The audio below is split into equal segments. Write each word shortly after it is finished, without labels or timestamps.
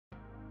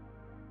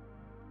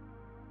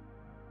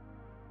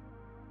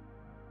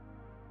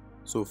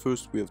So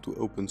first we have to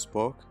open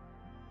Spark,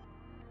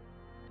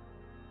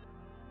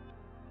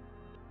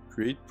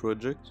 create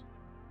project,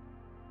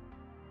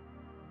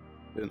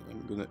 then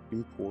I'm gonna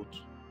import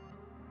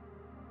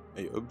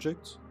a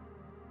object,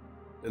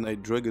 then I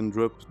drag and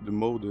drop the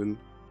model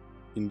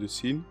in the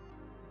scene.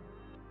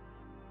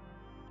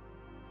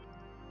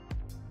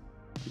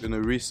 I'm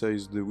gonna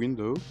resize the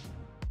window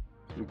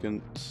so you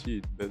can see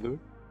it better.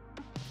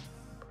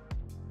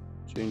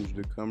 Change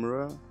the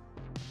camera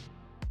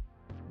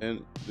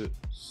and the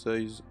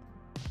size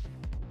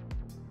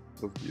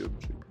of the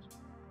object.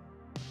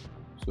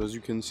 So as you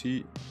can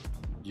see,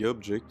 the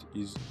object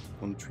is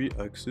on 3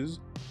 axes: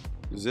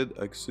 Z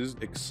axis,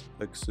 X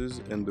axis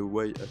and the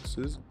Y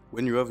axis.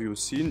 When you have your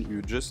scene,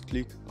 you just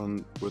click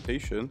on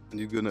rotation and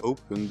it's gonna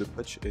open the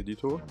patch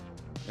editor.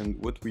 And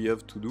what we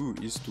have to do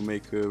is to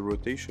make a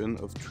rotation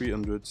of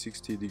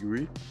 360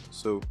 degrees.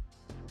 So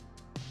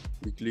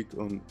we click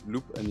on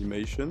loop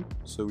animation,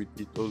 so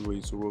it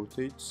always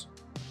rotates.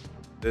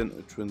 Then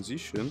a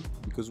transition,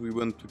 because we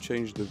want to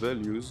change the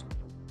values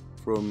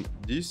from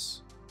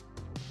this,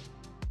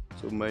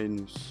 so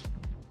minus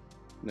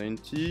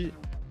 90,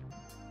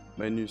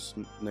 minus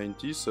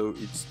 90, so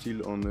it's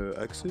still on the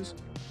axis.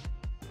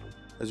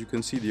 As you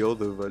can see, the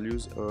other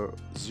values are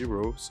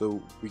 0,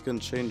 so we can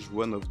change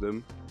one of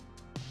them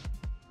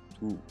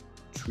to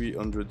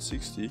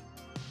 360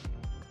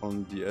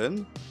 on the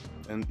end.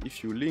 And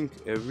if you link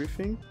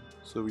everything,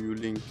 so you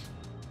link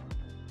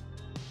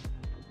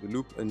the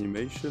loop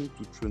animation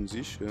to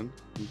transition,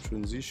 and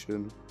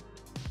transition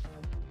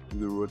to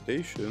the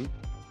rotation,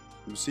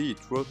 you see it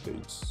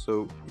rotates,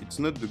 so it's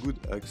not the good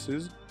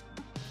axis.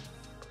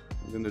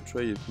 I'm gonna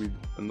try it with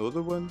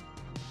another one.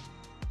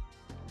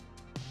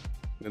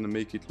 I'm gonna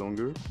make it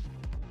longer.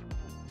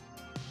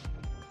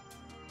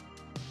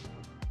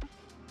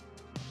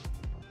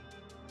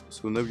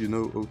 So now you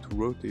know how to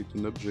rotate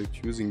an object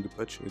using the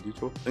patch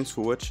editor. Thanks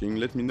for watching.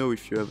 Let me know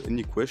if you have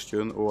any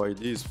question or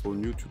ideas for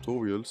new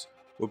tutorials.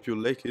 Hope you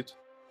like it.